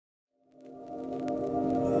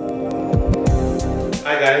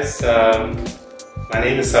Hi guys, my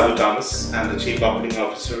name is Sabu. I'm the Chief Operating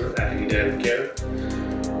Officer at Leader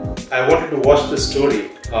Healthcare. I wanted to watch the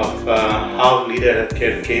story of how Leader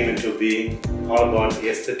Healthcare came into being, all about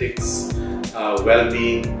aesthetics,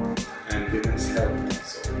 well-being and women's health.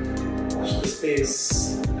 So watch the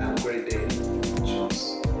space. Have a great day.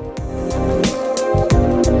 Cheers.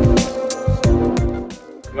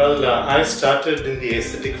 Well, I started in the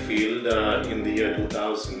aesthetic field in the year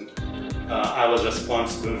 2000. I was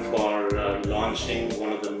responsible for launching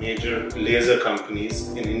one of the major laser companies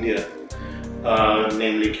in India,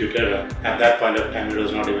 namely Cutera. At that point of time, it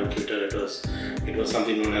was not even Cutera, it was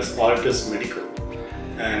something known as Altus Medical.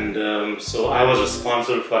 And so I was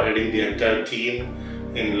responsible for heading the entire team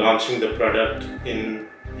in launching the product in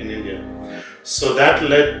India. So that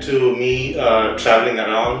led to me traveling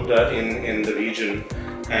around in the region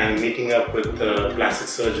and meeting up with plastic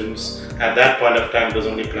surgeons. At that point of time, it was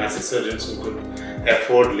only plastic surgeons who could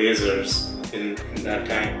afford lasers in that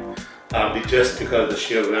time, just because of the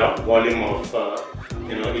sheer volume of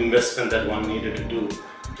investment that one needed to do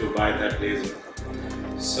to buy that laser.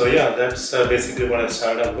 So yeah, that's basically what I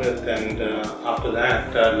started up with, and after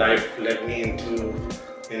that, life led me into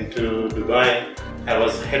Dubai. I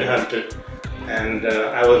was headhunted, and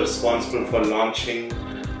I was responsible for launching,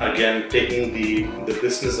 again, taking the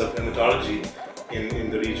business of hematology in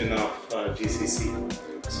the region of GCC.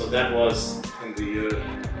 So that was in the year 2000.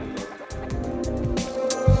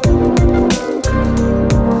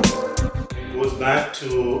 It goes back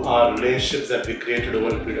to our relationships that we created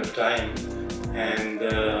over a period of time, and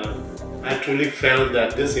I truly felt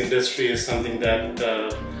that this industry is something that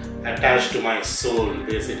attached to my soul,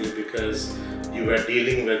 basically, because you were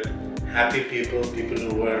dealing with happy people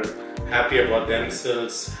who were happy about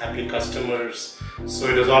themselves, happy customers. So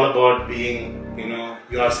it was all about being,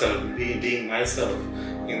 yourself, being myself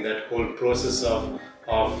in that whole process of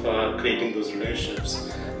creating those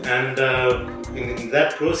relationships. And in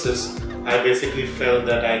that process, I basically felt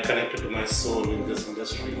that I connected to my soul in this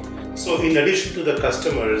industry. So in addition to the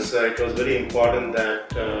customers, it was very important that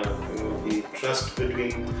the trust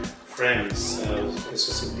between friends.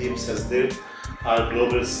 Mr. Sudeep Sasdev, our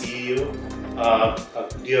global CEO, a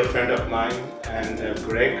dear friend of mine, and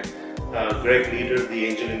Greg Leader, the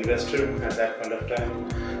angel investor at that point of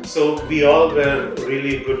time. So we all were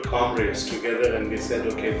really good comrades together, and we said,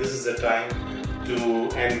 okay, this is the time to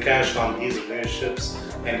encash on these relationships,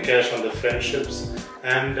 encash on the friendships,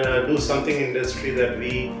 and do something in industry that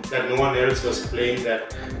no one else was playing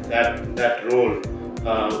that role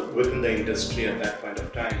within the industry at that point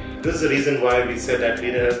of time. This is the reason why we said at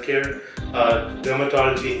Leader Healthcare,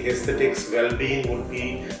 dermatology, aesthetics, well-being would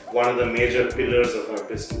be one of the major pillars of our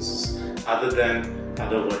business, other than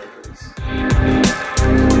other verticals.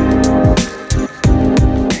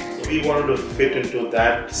 So we wanted to fit into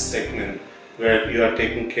that segment where you are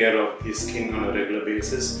taking care of the skin on a regular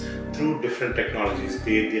basis through different technologies,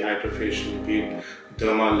 be it the hydrofacial, be it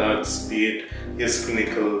derma-lux, be it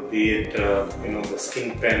clinical, be it the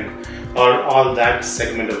skin pen, or all that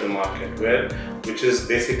segment of the market, which is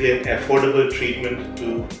basically an affordable treatment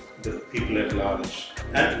to the people at large.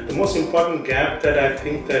 And the most important gap that I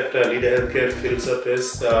think that Leader Healthcare fills up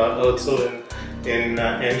is also in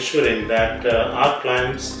ensuring that our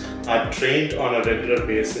clients are trained on a regular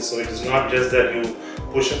basis. So it is not just that you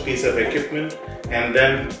push a piece of equipment and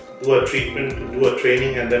then do a treatment, do a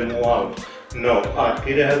training and then move out. No, at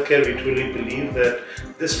Leader Healthcare we truly believe that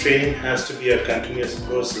this training has to be a continuous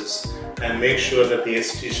process, and make sure that the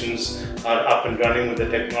aestheticians are up and running with the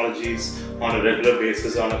technologies on a regular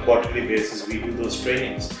basis, on a quarterly basis. We do those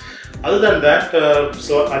trainings. Other than that,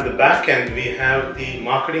 so at the back end we have the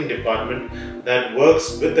marketing department that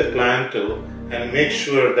works with the clientele and make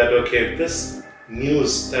sure that, okay, this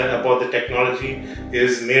news about the technology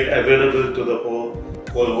is made available to the whole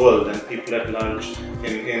world and people at large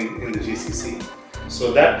in the GCC.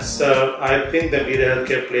 So that's, I think that Leader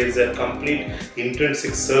Healthcare plays a complete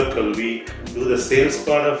intrinsic circle. We do the sales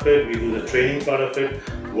part of it, we do the training part of it,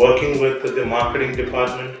 working with the marketing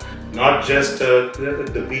department, not just the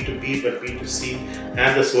B2B but B2C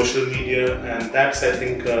and the social media, and that's, I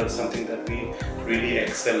think, something that we really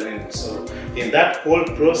excel in. So in that whole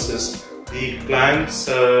process, the client's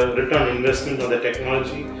return on investment on the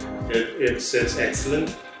technology, it's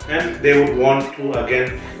excellent, and they would want to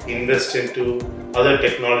again invest into other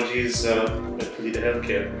technologies with Leader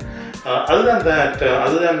Healthcare. Other than that,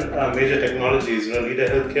 other than major technologies, Leader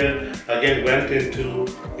Healthcare again went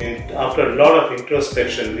after a lot of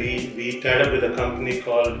introspection. We tied up with a company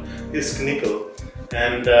called clinical,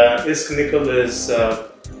 and clinical is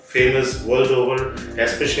famous world over,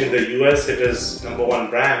 especially in the US. It is #1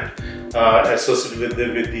 brand. associated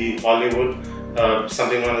with the Hollywood,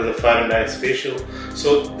 something known as the fire and ice facial.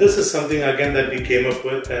 So this is something again that we came up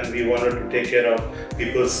with, and we wanted to take care of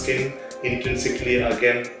people's skin intrinsically,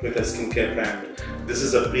 again with a skincare brand. This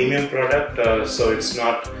is a premium product, so it's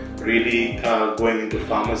not really going into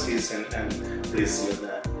pharmacies and places like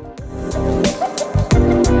that.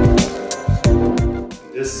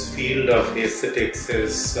 This field of aesthetics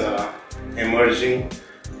is emerging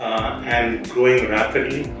and growing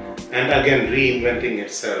rapidly, and again reinventing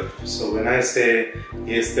itself. So when I say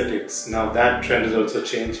aesthetics, now that trend is also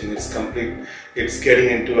changing. It's getting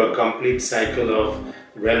into a complete cycle of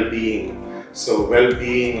well-being. So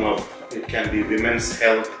well-being of, it can be women's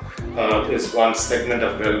health is one segment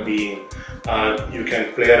of well-being. You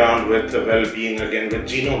can play around with the well-being again with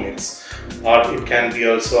genomics, or it can be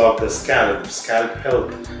also of the scalp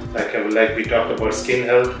health. Like we talked about skin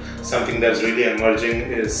health, something that's really emerging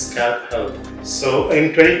is scalp health. So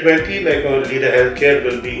in 2020, like our Leader Healthcare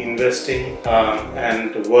will be investing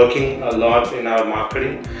and working a lot in our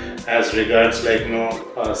marketing as regards like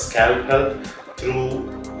scalp health through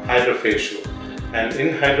hydrofacial. And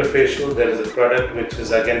in hydrofacial, there is a product which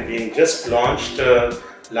is again being just launched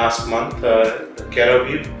last month, the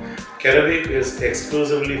CeraVe. CeraVe is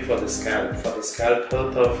exclusively for the scalp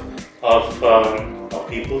health of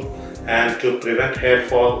people, and to prevent hair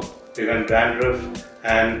fall, prevent dandruff,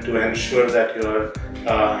 and to ensure that your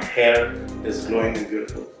hair is glowing and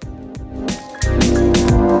beautiful.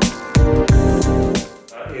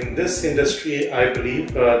 In this industry, I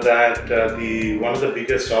believe that one of the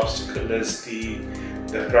biggest obstacles is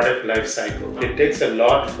the product life cycle. It takes a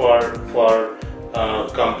lot for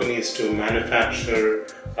companies to manufacture,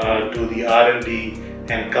 do the R&D,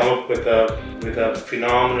 and come up with a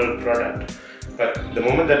phenomenal product. But the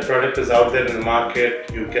moment that product is out there in the market,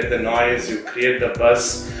 you get the noise, you create the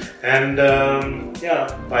buzz, and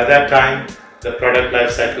by that time the product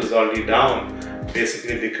life cycle is already down.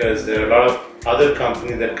 Basically because there are a lot of other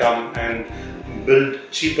companies that come and build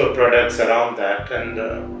cheaper products around that, and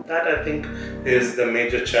that I think is the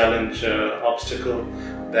major challenge, obstacle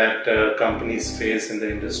that companies face in the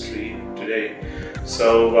industry today.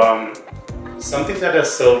 So something that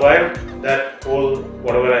has survived that whole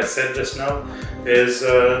whatever I said just now is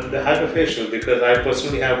the hydrofacial, because I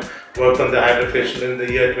personally have worked on the hydrofacial in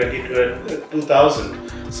the year 2000.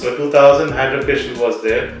 So 2000 hydrofacial was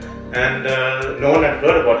there, and no one had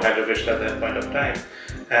heard about hydrofacial at that point of time.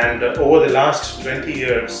 And over the last 20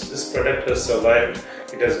 years, this product has survived,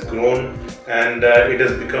 it has grown, and it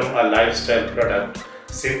has become a lifestyle product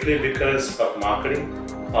simply because of marketing,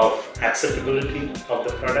 of acceptability of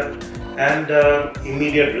the product, and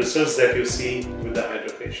immediate results that you see with the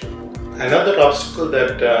hydrofacial. Another obstacle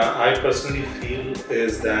that I personally feel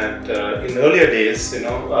is that in earlier days,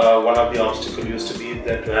 one of the obstacles used to be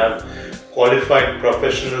that to have qualified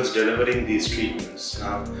professionals delivering these treatments.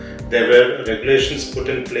 There were regulations put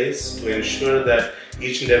in place to ensure that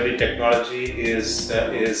each and every technology is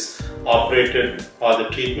operated, or the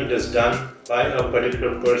treatment is done by a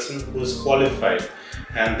particular person who is qualified.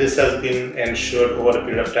 And this has been ensured over a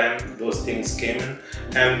period of time. Those things came in,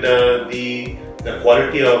 and the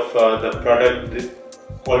quality of the product, the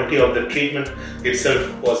quality of the treatment itself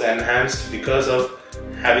was enhanced because of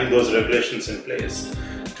having those regulations in place.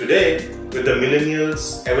 Today, with the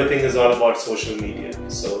millennials, everything is all about social media.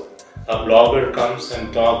 So a blogger comes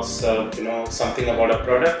and talks, something about a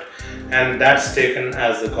product, and that's taken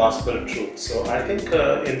as the gospel truth. So I think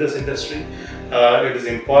in this industry, it is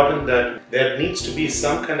important that there needs to be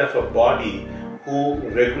some kind of a body who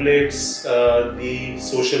regulates the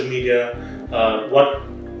social media. What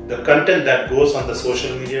the content that goes on the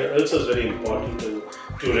social media also is very important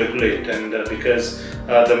to regulate, and because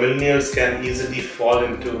the millennials can easily fall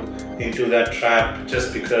into that trap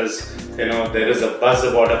just because there is a buzz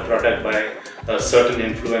about a product by a certain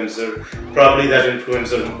influencer. Probably that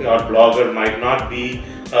influencer or blogger might not be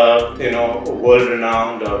world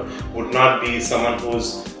renowned, or would not be someone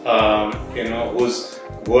whose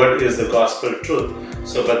word is the gospel truth.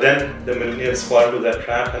 So but then the millennials fall into that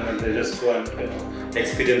trap, and then they just go and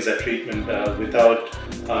experience that treatment without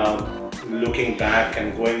looking back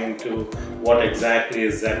and going into what exactly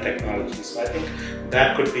is that technology. So I think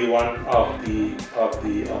that could be one of the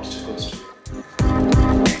obstacles to it.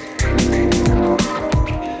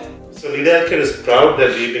 So Leader Healthcare is proud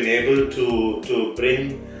that we've been able to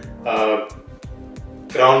bring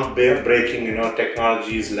groundbreaking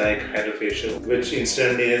technologies like hydrofacial, which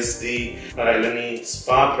incidentally is the LNE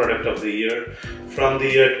Spa Product of the Year from the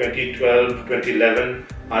year 2012, 2011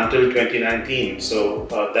 until 2019. So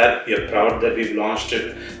that we are proud that we've launched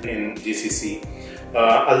it in GCC.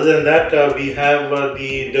 Other than that, we have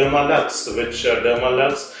the Dermalux, which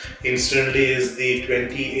Dermalux incidentally is the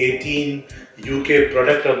 2018 UK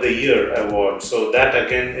Product of the Year award. So that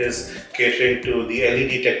again is catering to the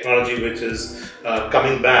LED technology, which is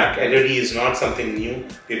coming back. LED is not something new.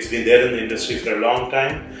 It's been there in the industry for a long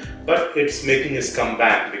time, but it's making its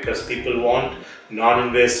comeback because people want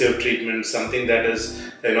non-invasive treatment, something that is,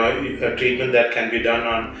 a treatment that can be done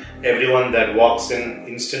on everyone that walks in,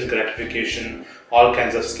 instant gratification, all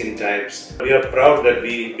kinds of skin types. We are proud that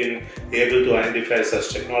we've been able to identify such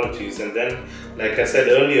technologies, and then, like I said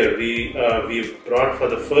earlier, we've brought for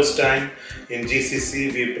the first time in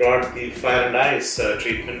GCC, we brought the fire and ice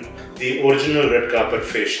treatment, the original red carpet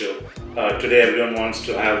facial. Today everyone wants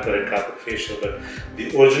to have the red carpet facial, but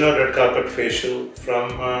the original red carpet facial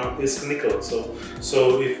from is clinical.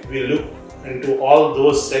 So if we look into all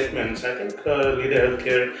those segments, I think Leader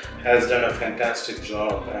Healthcare has done a fantastic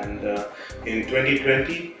job, and in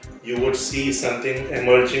 2020 you would see something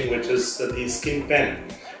emerging, which is the skin pen.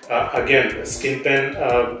 Again, skin pen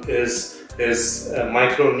is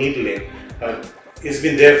micro needling. It's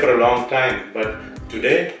been there for a long time, but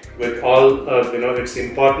today with all it's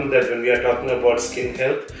important that when we are talking about skin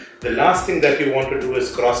health, the last thing that you want to do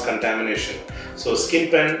is cross contamination. So skin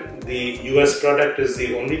pen, the US product, is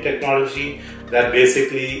the only technology that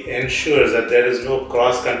basically ensures that there is no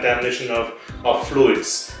cross contamination of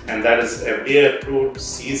fluids, and that is FDA approved,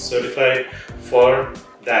 CE certified for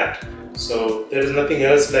that. So there is nothing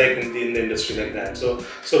else like in the industry like that. So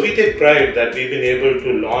we take pride that we've been able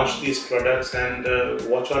to launch these products, and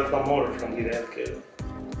watch out for more from Leader Healthcare.